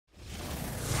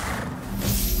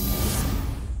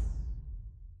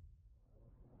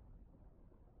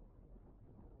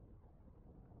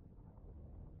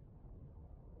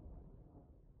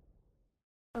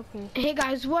Okay. Hey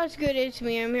guys, what's good? It's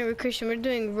me. I'm here with Christian. We're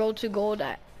doing Road to Gold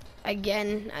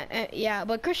again. Yeah,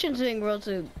 but Christian's doing Road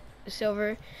to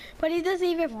Silver, but he doesn't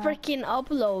even freaking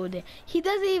upload. He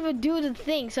doesn't even do the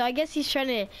thing. So I guess he's trying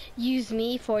to use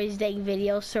me for his dang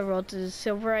videos to Road to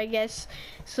Silver, I guess.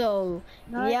 So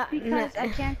no, yeah, because I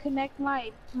can't connect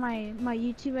my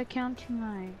YouTube account to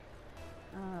my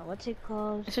what's it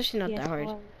called? it's actually not that hard.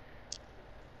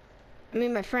 I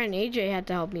mean, my friend AJ had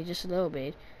to help me just a little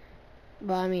bit,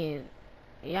 but I mean,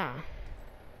 yeah.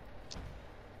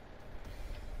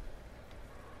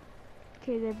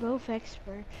 Okay, they're both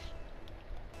experts.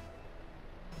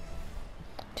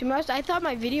 To be honest, I thought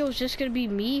my video was just gonna be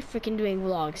me freaking doing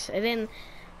vlogs, and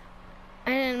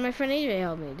then my friend AJ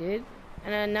helped me, dude.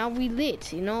 And now we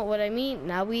lit, you know what I mean?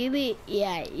 Now we lit,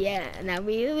 yeah. Now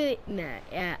we lit, nah,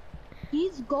 yeah.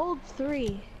 He's gold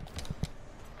 3.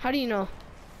 How do you know?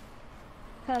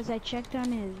 Cause I checked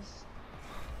on his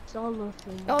solo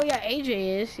thing. Oh yeah,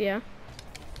 AJ is, yeah.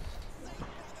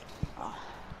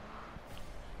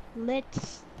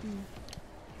 Let's.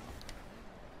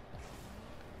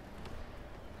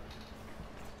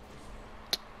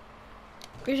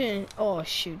 Christian, oh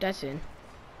shoot, that's in.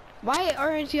 Why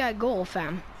aren't you at goal,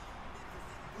 fam?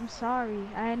 I'm sorry,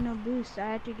 I had no boost.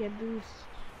 I had to get boost.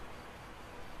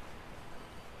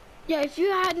 Yeah, if you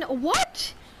had no,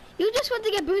 what? You just went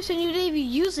to get boost and you didn't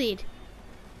even use it.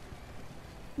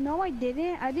 No, I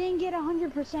didn't. I didn't get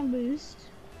 100% boost.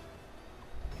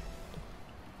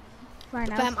 Fine,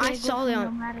 Fam, I saw it on.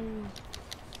 No matter what.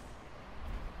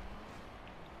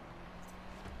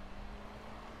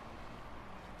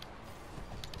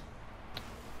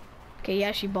 Okay,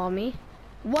 yeah, she bought me.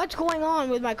 What's going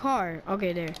on with my car?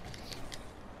 Okay, there.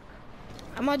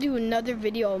 I'm gonna do another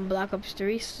video on Black Ops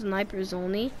 3 snipers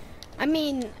only. I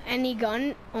mean, any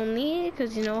gun only,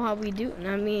 because you know how we do.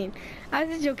 I mean, I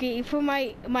was joking. For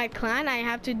my clan, I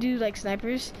have to do like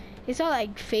snipers. It's not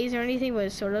like phase or anything, but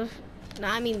it's sort of. No,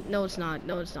 I mean, no, it's not.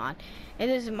 No, it's not. It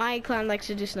is. My clan likes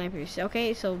to do snipers.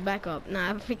 Okay, so back up. Nah,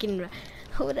 I'm freaking.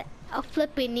 I'm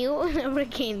flipping you.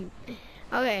 Freaking.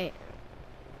 Okay.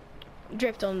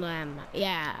 Drift on them.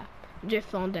 Yeah.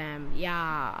 Drift on them.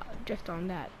 Yeah. Drift on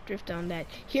that. Drift on that.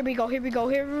 Here we go. Here we go.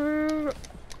 Here.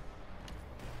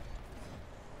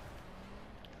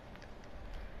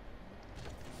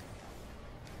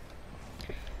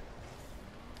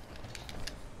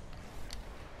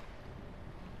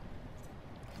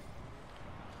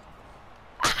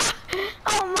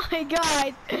 Oh my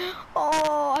god.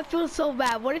 Oh, I feel so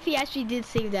bad. What if he actually did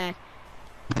save that?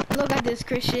 Look at this,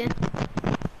 Christian.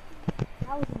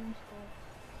 That was a nice goal.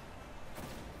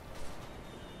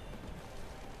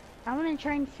 I want to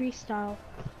try and freestyle.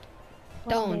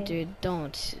 Don't, dude.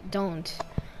 Don't.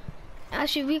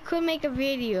 Actually, we could make a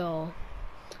video.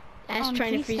 That's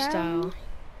trying to freestyle.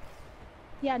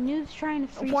 Yeah, Noob's trying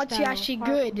to freestyle. Once you're actually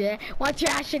good. Once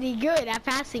you're actually good at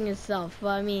passing yourself. But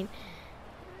I mean,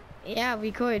 yeah,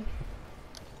 we could.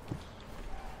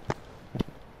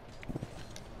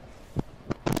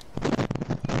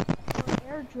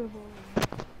 Air dribble.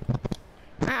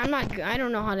 I'm not good. I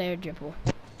don't know how to air dribble.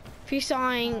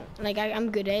 Freestyling, like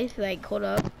I'm good at it. Like, hold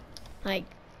up, like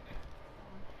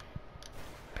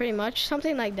pretty much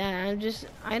something like that.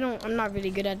 I'm not really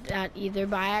good at that either.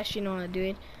 But I actually know how to do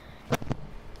it.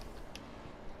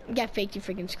 Get faked, you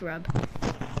freaking scrub.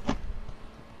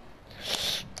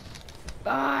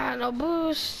 Ah, no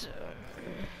boost.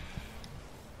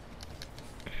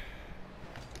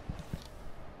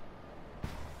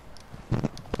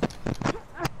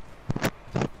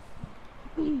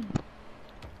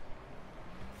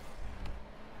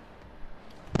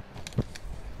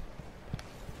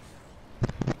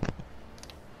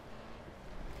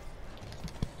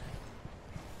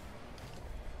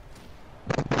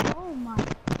 Oh my.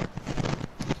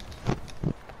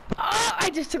 Oh, I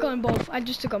just took on both.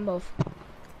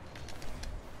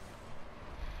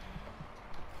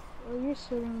 Oh, you're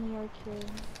certainly okay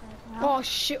right now. Oh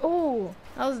shit! Oh,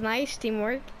 that was nice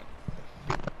teamwork.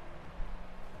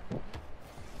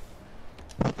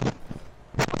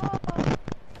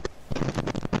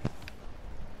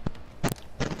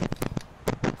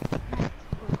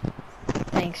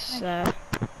 Thanks.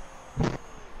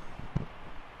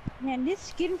 Man, this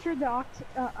skin for the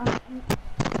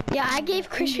Yeah, I gave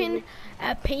Christian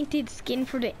a painted skin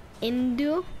for the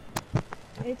Indu.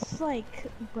 It's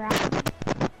like brown.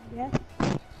 Yeah.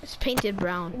 It's painted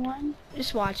brown. One.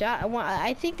 Just watch.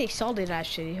 I think they sold it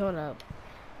actually. Hold up.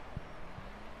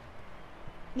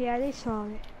 Yeah, they saw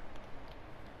it.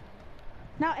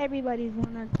 Now everybody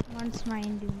wants my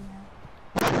Indu now.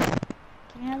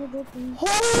 Can I have a go, please?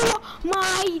 Oh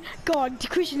my God,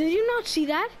 Christian! Did you not see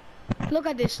that? Look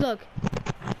at this. Look.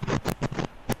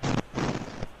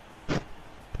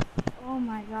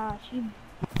 my gosh,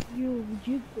 you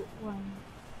juked it one.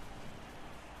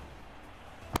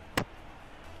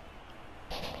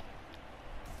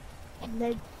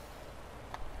 Let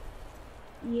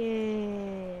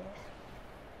yeah.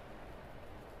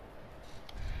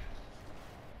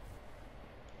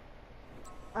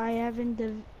 I haven't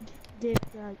did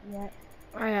that yet.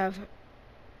 I have.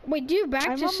 Wait, do you back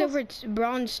I'm to almost- silver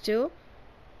bronze too?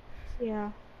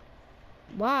 Yeah,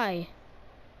 Why?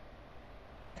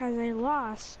 cause I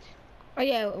lost. Oh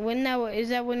yeah, when that is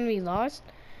that when we lost?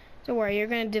 Don't worry, you're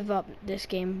gonna div up this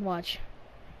game. Watch.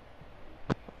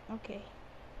 Okay.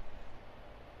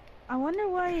 I wonder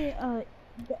why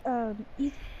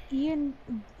Ian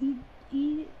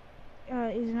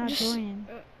is not Just- joining.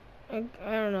 I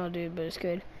don't know, dude, but it's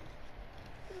good.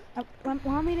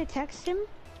 Want me to text him?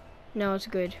 No, it's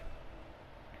good.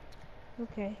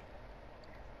 Okay.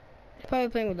 He's probably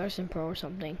playing with Larson Pro or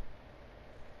something.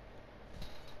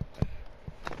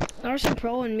 Larson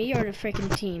Pro and me are the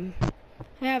freaking team.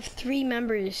 I have 3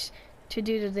 members to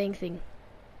do the thing.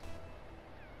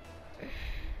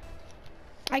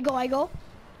 I go.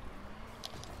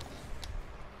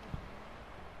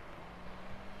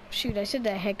 Shoot, I said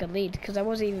that heck of lead because I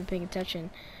wasn't even paying attention.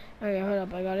 Okay, hold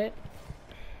up, I got it.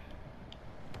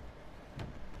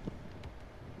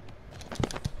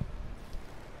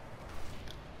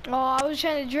 Oh, I was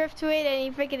trying to drift to it and he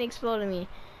freaking exploded me.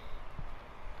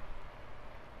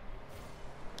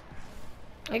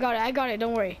 I got it,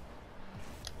 don't worry.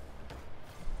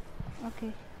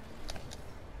 Okay.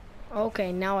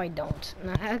 Okay, now I don't.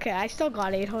 Okay, I still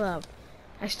got it, hold up.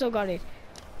 I still got it.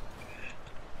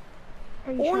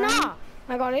 Are you Oh, trying? nah!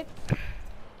 I got it.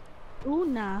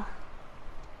 Una.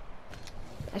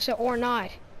 I said or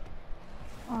not.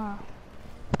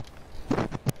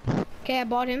 Okay, I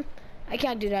bought him. I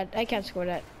can't do that. I can't score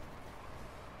that.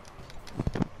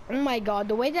 Oh my god,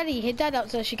 the way that he hit that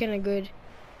was actually kind of good.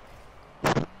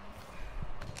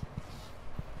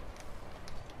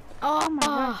 Oh my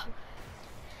gosh.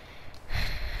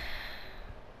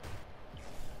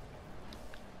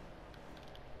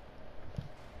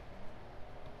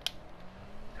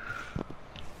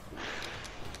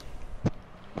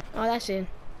 Oh, that's it.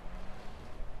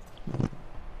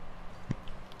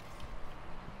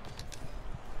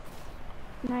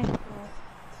 Nice ball.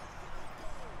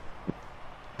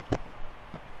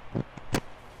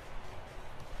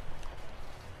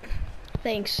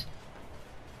 Thanks.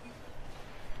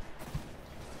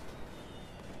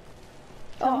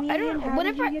 Tell Oh, me I again, don't. how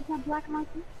Whenever did you get that black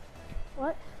monkey?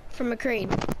 What? from a crate.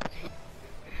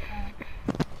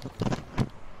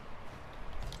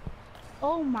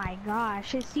 Oh my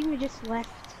gosh, his teammate just left.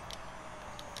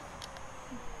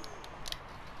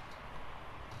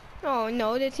 Oh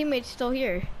no, the teammate's still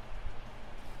here.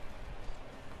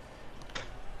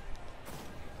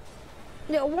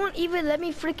 It won't even let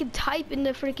me freaking type in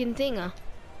the freaking thing. I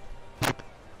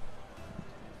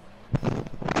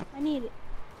need it.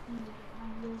 I need to get my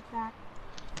wheels back.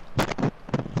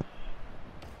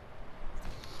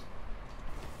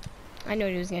 I know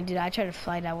he was gonna do that. I tried to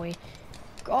fly that way.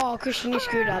 Oh, Christian, you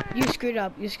screwed up. You screwed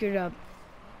up. You screwed up.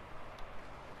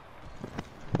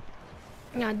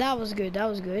 Nah, that was good. That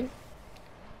was good.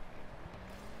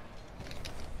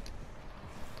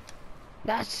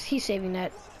 He's saving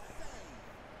that.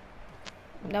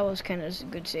 That was kind of a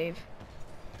good save.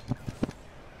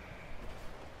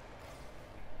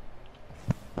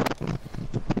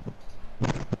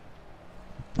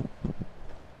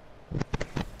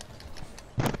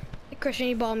 Hey, Christian,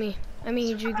 you balled me. I mean,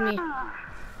 you juked me.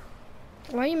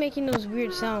 Why are you making those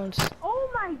weird sounds? Oh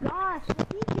my gosh,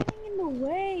 he's getting in the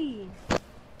way.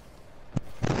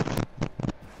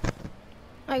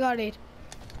 I got it.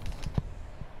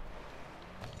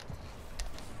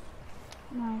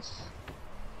 Nice.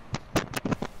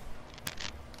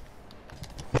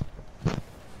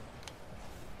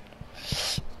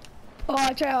 Oh,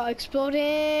 I tried out exploding.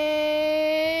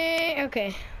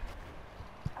 Okay.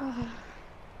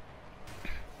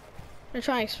 They're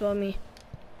trying to explode me.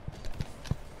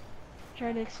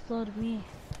 Try to explode me.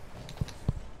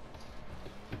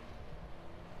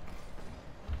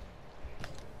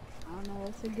 I don't know,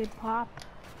 that's a good pop.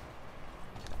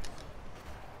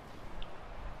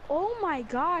 Oh my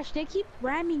gosh, they keep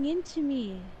ramming into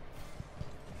me.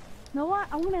 You know what?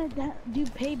 I'm gonna do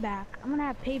payback. I'm gonna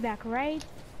have payback right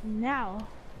now.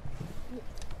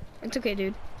 It's okay,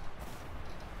 dude.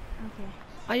 Okay,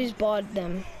 I just bought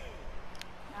them.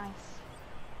 nice.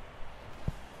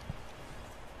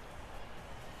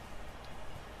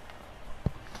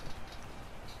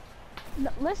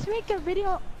 Let's make a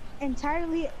video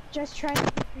entirely just trying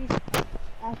to decrease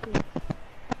athlete.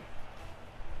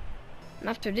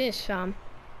 After this, fam.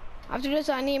 After this,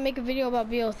 I need to make a video about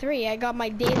BO3. I got my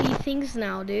daily things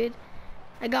now, dude.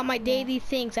 I got my daily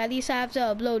things. At least I have to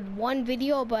upload one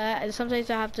video, but sometimes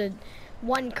I have to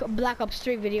one Black Ops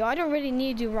 3 video. I don't really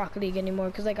need to do Rocket League anymore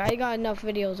because like I got enough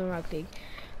videos on Rocket League.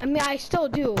 I mean, I still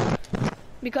do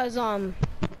because You're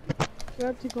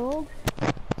up to gold.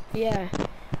 yeah.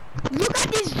 Look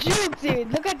at this juke,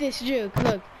 dude. Look at this juke.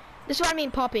 Look. This is what I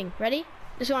mean popping. Ready?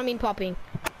 This is what I mean popping.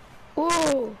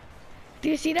 Ooh. Do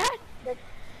you see that?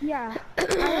 Yeah.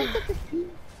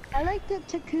 I like the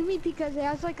Takumi because it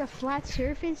has like a flat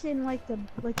surface and like the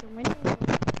window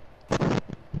is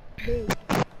big.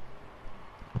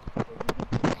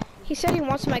 He said he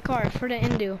wants my car for the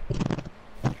Indu.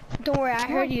 Don't worry, I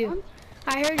heard you.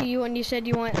 I heard you when you said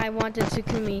I wanted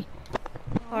Takumi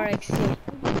RXC.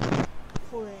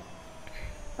 For it.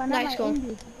 But not Nice my goal.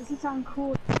 Indu. This is sound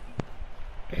cool.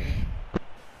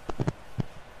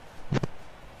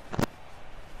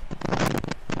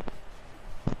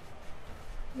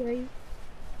 Yeah.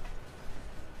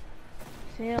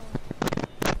 Fail.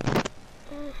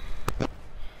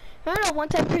 I don't know, one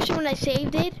time, Christian, when I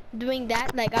saved it, doing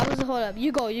that, like, hold up,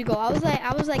 you go.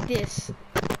 I was like this.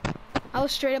 I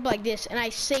was straight up like this, and I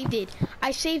saved it.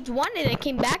 I saved one, and it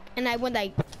came back, and I went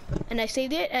like, and I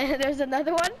saved it, and there's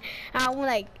another one, and I went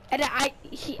like, and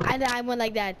then I went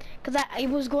like that, cause he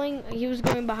was going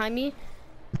behind me.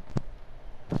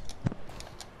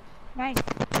 Nice.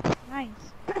 Nice.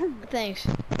 Thanks.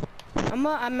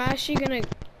 I'm actually gonna,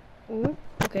 ooh,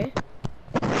 okay.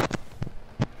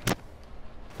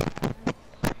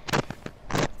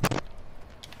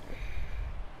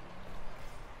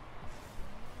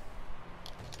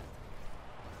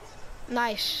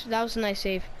 Nice. That was a nice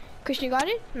save. Christian, you got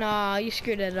it? Nah, you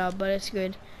screwed it up, but it's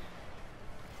good.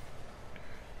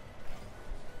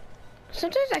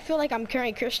 Sometimes I feel like I'm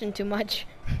carrying Christian too much.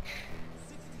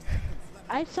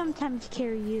 I sometimes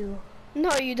carry you.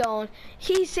 No, you don't.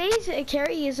 He says a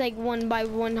carry is like 1 by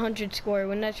 100 score,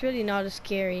 when that's really not as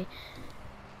scary.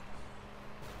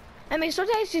 I mean,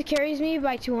 sometimes he carries me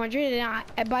by 200,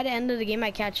 and by the end of the game,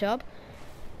 I catch up.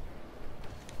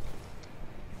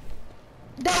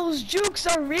 Those jukes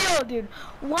are real, dude.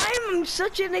 Why am I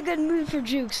such in a good mood for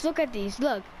jukes? Look at these.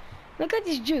 Look at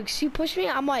these jukes. You push me,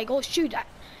 I'm like, oh shoot,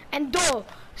 and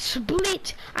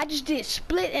split. I just did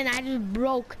split, and I just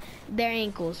broke their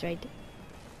ankles right there.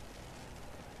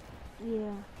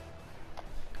 Yeah.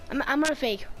 I'm gonna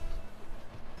fake.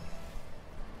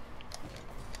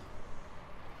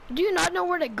 Do you not know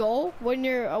where to go when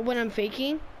when I'm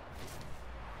faking?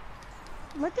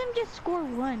 Let them just score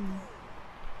one.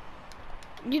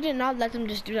 You did not let them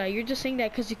just do that. You're just saying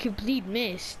that because you complete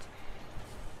missed.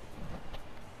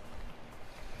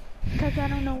 Because I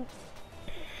don't know.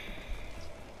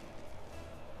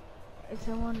 It's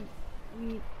someone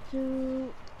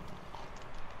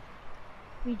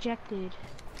rejected.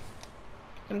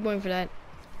 I'm going for that.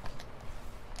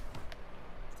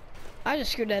 I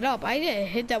just screwed that up. I didn't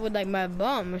hit that with like my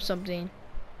bum or something.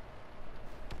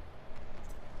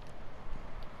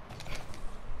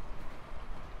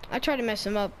 I tried to mess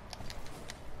him up.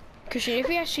 Christian, if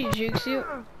he actually jukes you,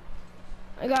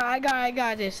 I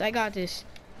got this.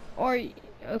 Or,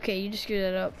 okay, you just screwed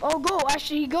that up. Oh, go,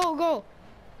 actually, go.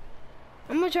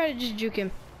 I'm gonna try to just juke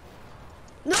him.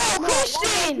 No,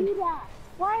 Christian!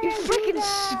 You freaking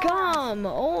scum!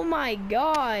 Oh my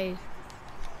god.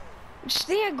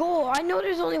 Stay at goal. I know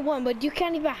there's only one, but you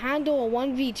can't even handle a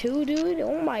 1v2, dude.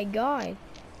 Oh my god.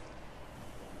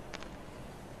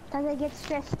 Because I get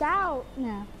stressed out.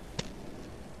 No.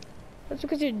 That's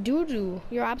because you're doo-doo.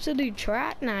 You're absolutely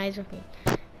trash. Nah, it's okay.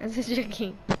 That's just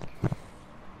joking.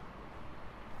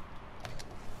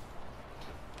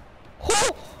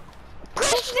 Oh!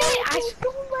 Christian!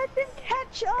 Don't let them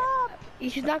catch up!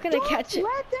 He's not gonna catch it.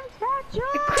 Let them catch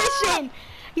up! Christian!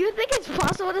 You think it's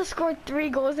possible to score 3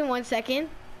 goals in 1 second?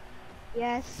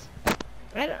 Yes.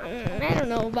 I don't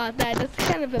know about that. That's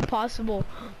kind of impossible.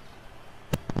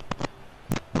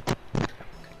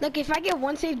 Look, if I get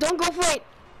 1 save, don't go for it.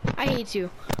 I hate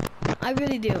you. I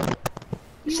really do.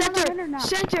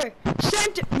 Center.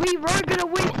 We were gonna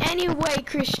win anyway,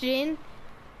 Christian.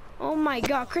 Oh my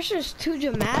god, Christian is too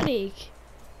dramatic.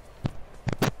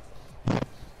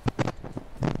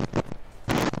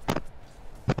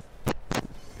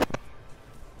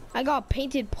 I got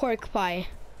painted pork pie.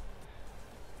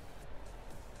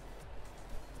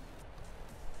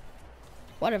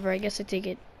 Whatever, I guess I take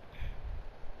it.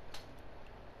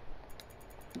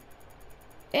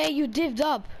 Hey, you dived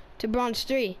up to bronze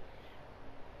 3.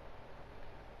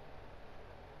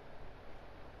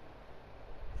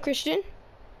 Christian?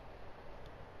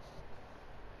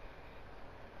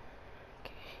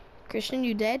 Okay. Christian,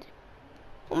 you dead?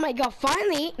 Oh my god,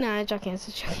 finally! Nah, it's joking, it's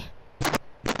joking.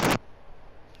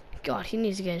 God, he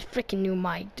needs to get his freaking new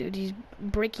mic, dude. He's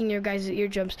breaking your guys'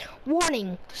 eardrums.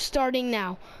 Warning, starting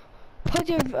now. Put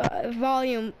your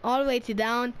volume all the way to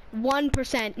down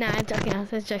 1%. Nah, I'm joking,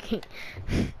 I'm joking.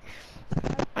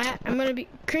 I'm gonna be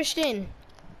Christian.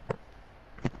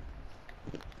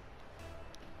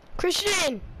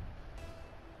 Christian!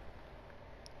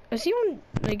 Is he on,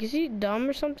 like, is he dumb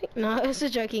or something? No, that's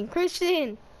just joking.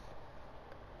 Christian!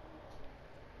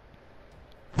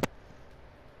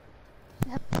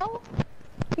 Hello?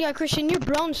 Yeah, Christian, you're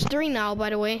bronze 3 now, by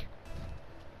the way.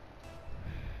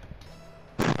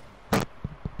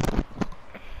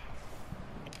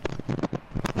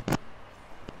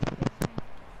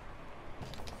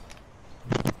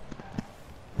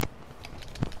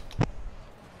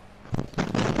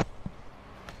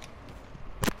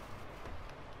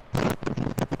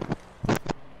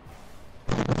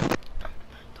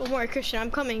 Don't worry, Christian,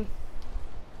 I'm coming.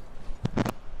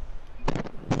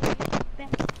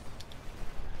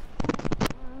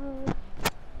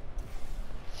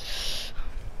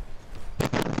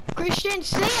 Christian,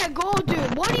 stay at goal,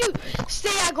 dude. What do you stay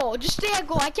at goal? Just stay at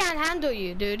goal. I can't handle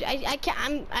you, dude. I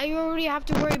can't. I already have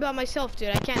to worry about myself, dude.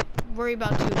 I can't worry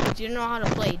about you because you don't know how to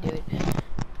play, dude.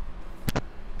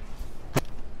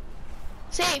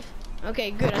 Save. Okay,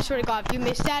 good. I swear to God, if you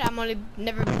miss that, I'm gonna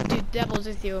never do doubles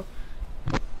with you.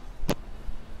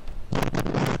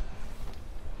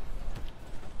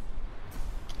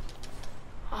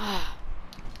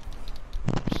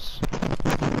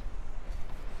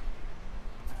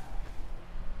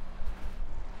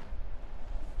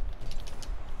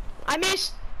 I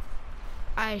missed.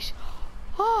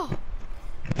 Oh.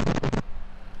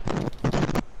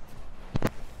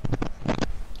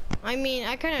 I mean,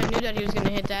 I kind of knew that he was gonna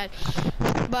hit that,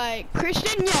 but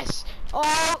Christian, yes.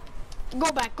 Oh,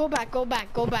 go back, go back, go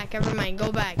back, go back. Never mind,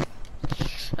 go back.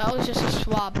 That was just a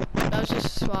swap. That was just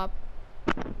a swap.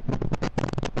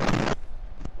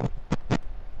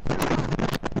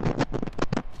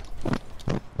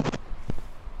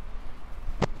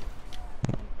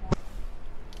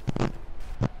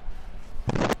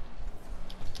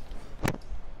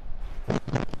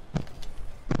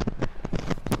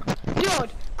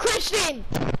 Christian!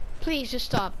 Please, just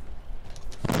stop.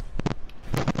 I'm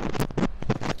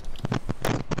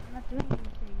not doing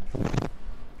anything.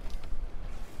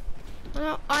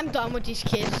 No, I'm done with these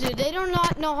kids, dude. They do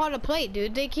not know how to play,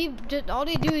 dude. They keep, just, all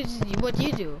they do is what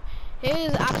you do. It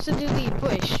is absolutely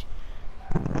push.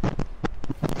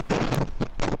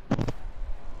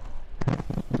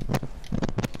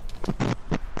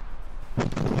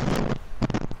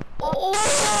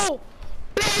 Oh,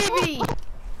 baby!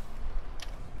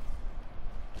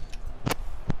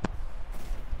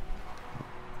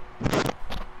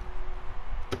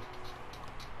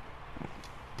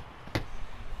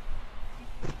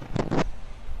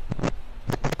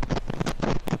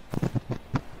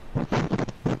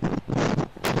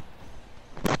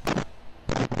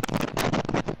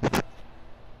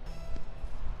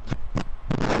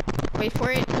 Wait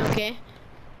for it, okay.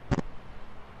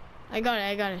 I got it,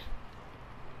 I got it.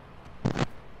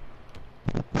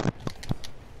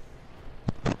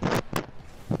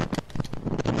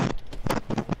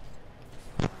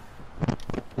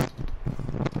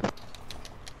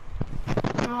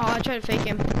 Oh, I tried to fake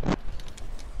him.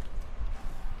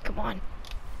 Come on.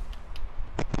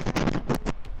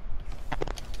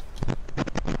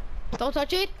 Don't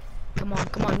touch it. Come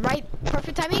on, right.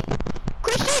 Perfect timing.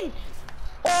 Christian!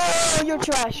 Oh, you're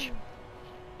trash.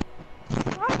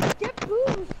 What? Get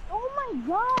boost! Oh my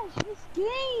gosh, this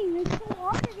game is so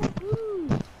hard to get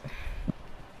boost.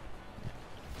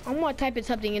 I want to type in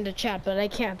something in the chat, but I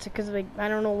can't because like I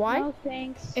don't know why. No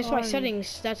thanks. It's my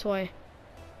settings. That's why.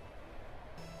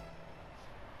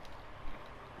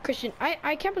 Christian,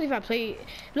 I can't believe I play.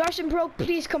 Larson Bro,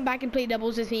 please come back and play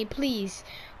doubles with me, please.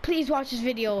 Please watch this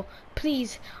video,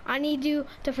 please. I need you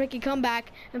to freaking come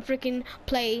back and freaking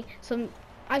play some.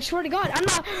 I swear to God, I'm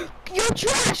not. You're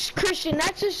trash, Christian.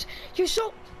 That's just. You're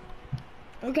so.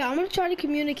 Okay, I'm gonna try to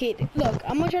communicate. Look,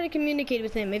 I'm gonna try to communicate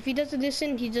with him. If he doesn't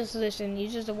listen, he just listen.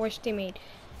 He's just the worst teammate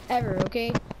ever.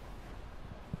 Okay.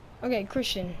 Okay,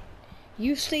 Christian,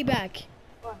 you stay back.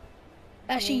 What?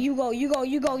 Actually, you go. You go.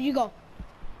 You go. You go.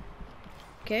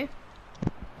 Okay.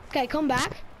 Okay, come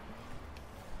back.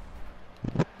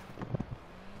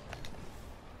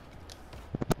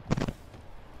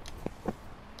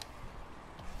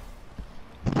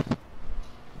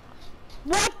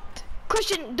 What?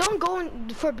 Christian, don't go in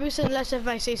for boost unless if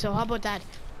I say so. How about that?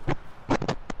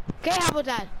 Okay, how about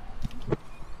that?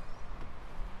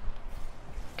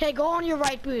 Okay, go on your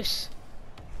right boost.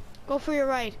 Go for your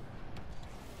ride.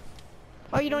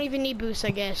 Oh, you don't even need boost,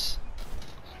 I guess.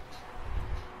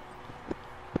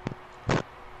 The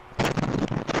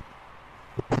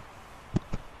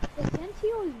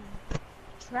Sentio is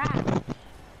trash.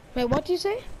 Wait, what do you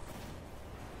say?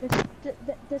 The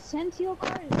Sentio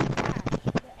car is trash.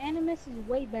 The Animus is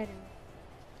way better.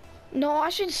 No, I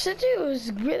should say it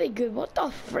was really good. What the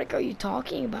frick are you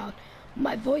talking about?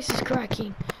 My voice is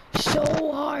cracking so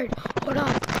hard. Hold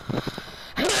on.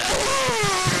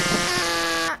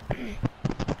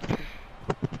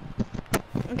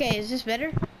 Okay, is this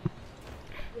better?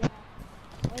 Yeah,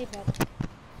 way better.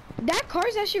 That car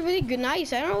is actually really good,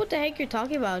 nice. I don't know what the heck you're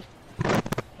talking about.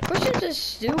 Questions are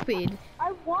stupid.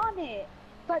 I want it,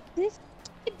 but this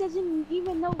kid doesn't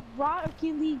even know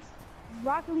Rocket League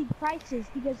prices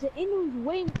because the Inu is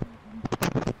way more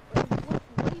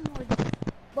than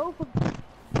both of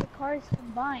the cars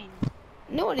combined.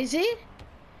 No, is it?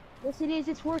 Yes, it is.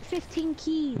 It's worth 15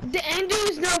 keys. The Endo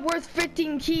is not worth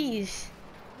 15 keys.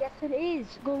 Yes, it is.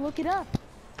 Go look it up.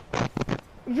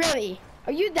 Really?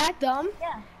 Are you that dumb?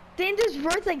 Yeah. The Endo's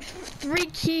worth like 3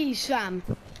 keys, fam.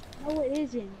 No, it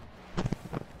isn't.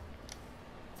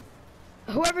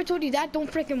 Whoever told you that,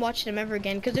 don't freaking watch them ever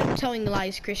again, because they're telling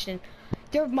lies, Christian.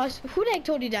 Who the heck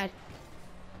told you that?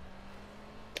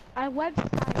 A website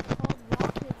called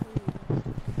Rocket League.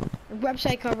 A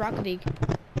website called Rocket League.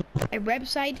 A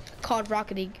website called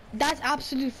Rocket League. That's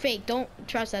absolute fake. Don't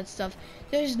trust that stuff.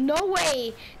 There's no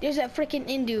way there's a freaking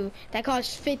Indu that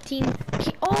costs 15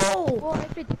 Oh! Well,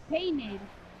 if it's painted.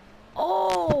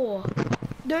 Oh!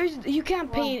 You can't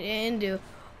paint an Indu.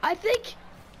 I think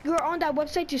you're on that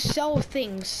website to sell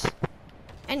things.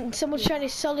 And someone's trying to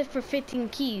sell it for 15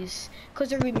 keys. Because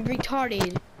they're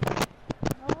retarded.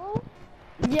 No?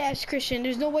 Yes, Christian.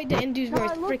 There's no way the Indu's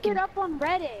worth I looked freaking... it up on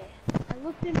Reddit. I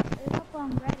looked it up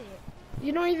on Reddit.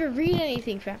 You don't even read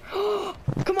anything, fam.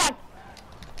 Come on!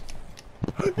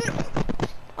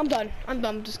 I'm done. I'm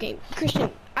done with this game.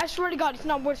 Christian, I swear to God, it's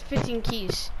not worth 15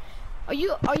 keys. Are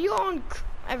you on...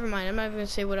 Never mind, I'm not even gonna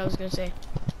say what I was gonna say.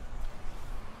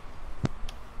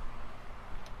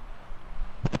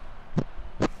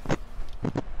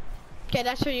 Okay,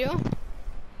 that's for you.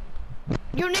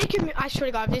 You're naked. I swear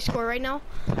to God, if they score right now.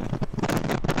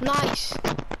 Nice.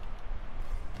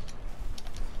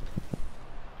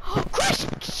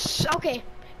 Chris! Okay,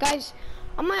 guys,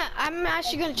 I'm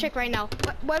actually gonna check right now.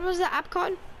 What was the app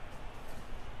called?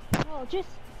 No, just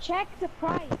check the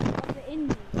price of the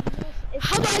Indy.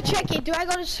 How do I check it? Do I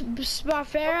go to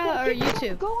Spafera or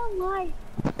YouTube? Go online.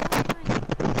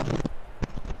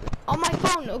 On my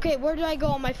phone. Okay, where do I go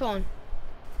on my phone?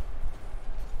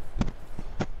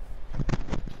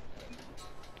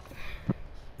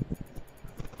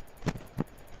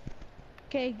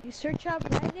 Okay, you search up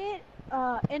Reddit,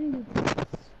 Indy price.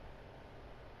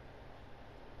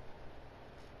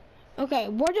 Okay,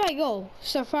 where do I go?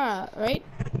 Safari, right?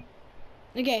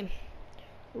 Okay.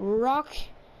 Rock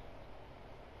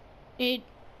it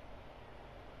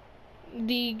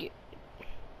the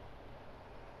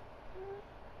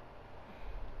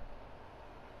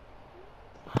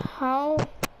how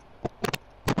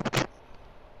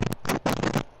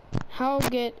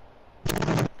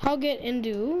get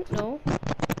into no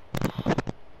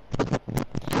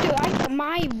dude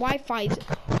my Wi-Fi's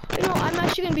you know I'm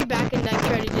actually gonna be back and like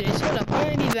try to do this. Hold up,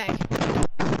 I'm gonna be back.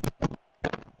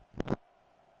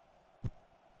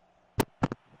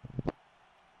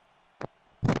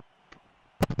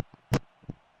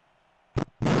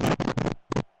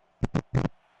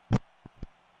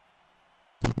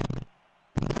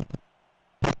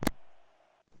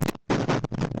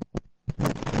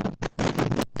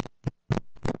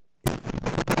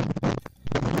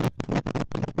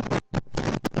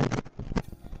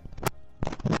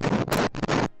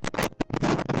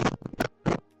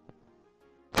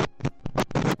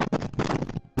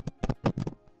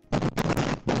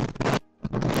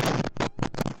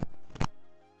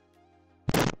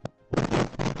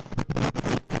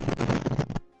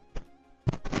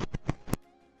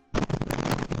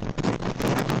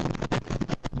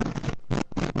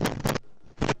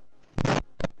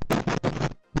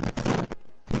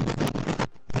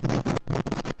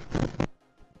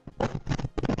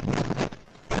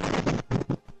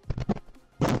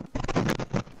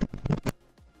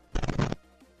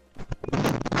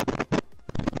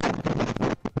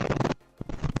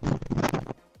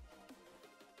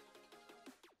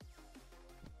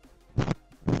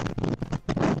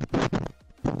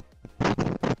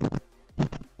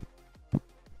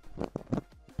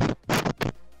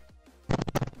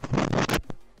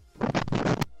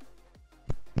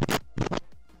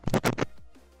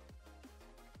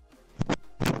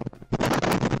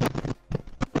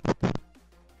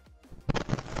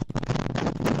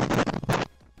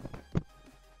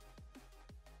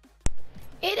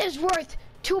 is worth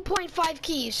 2.5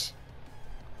 keys.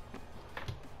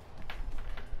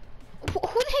 Who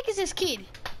the heck is this kid?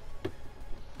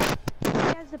 He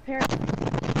has a pair.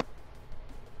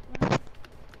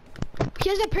 He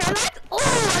has a parallax?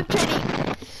 Oh, I'm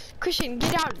trading. Christian,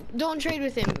 get out. Don't trade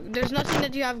with him. There's nothing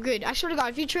that you have good. I swear to God,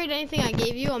 if you trade anything I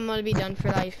gave you, I'm gonna be done for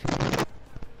life.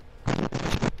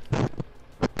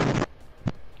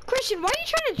 Christian, why are you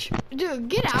trying to... Dude,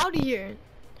 get out of here.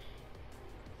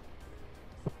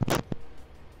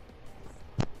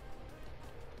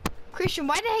 Christian,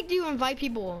 why the heck do you invite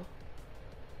people?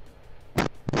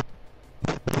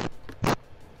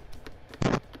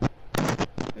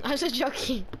 I was just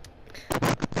joking.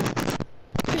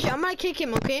 Christian, I'm gonna kick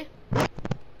him, okay?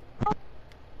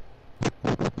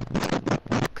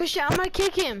 Christian, I'm gonna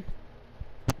kick him.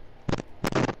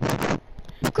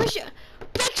 Christian,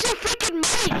 fix your freaking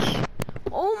mic!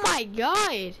 Oh my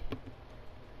God!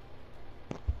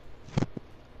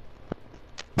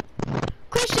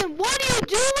 Christian, what are you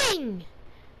doing?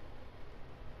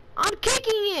 I'm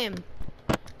kicking him.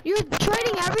 You're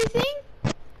trading everything?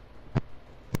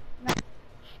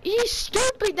 He's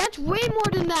stupid. That's way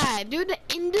more than that, dude. The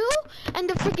Hindu and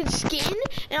the freaking skin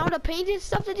and all the painted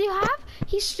stuff that you have.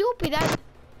 He's stupid. That.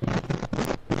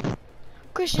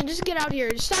 Christian, just get out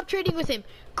here. Stop trading with him.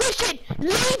 Christian,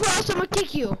 leave or else I'm gonna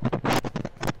kick you.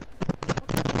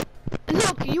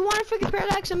 Look, you want a freaking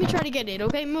parallax? Let me try to get it.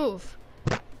 Okay, move.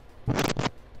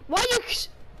 Why you?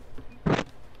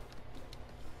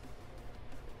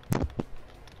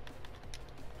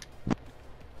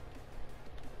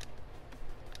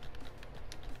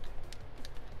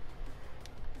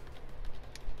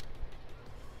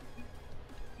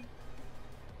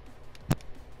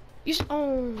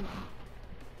 Oh.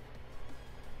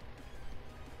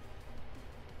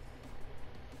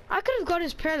 I could have got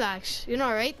his parallax, you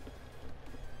know, right?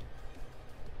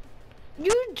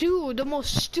 You do the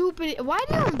most stupid. Why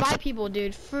do you invite people,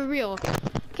 dude? For real.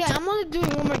 Okay, I'm only doing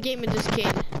one more game with this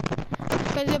kid.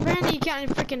 Because apparently he can't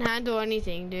freaking handle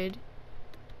anything, dude.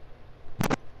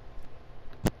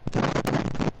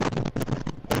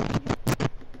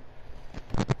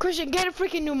 Christian, get a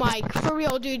freaking new mic. For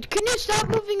real, dude. Can you stop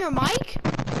moving your mic?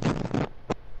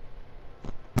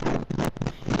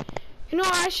 You know,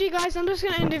 actually, guys, I'm just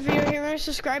gonna end the video here.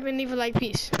 Subscribe and leave a like.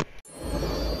 Peace.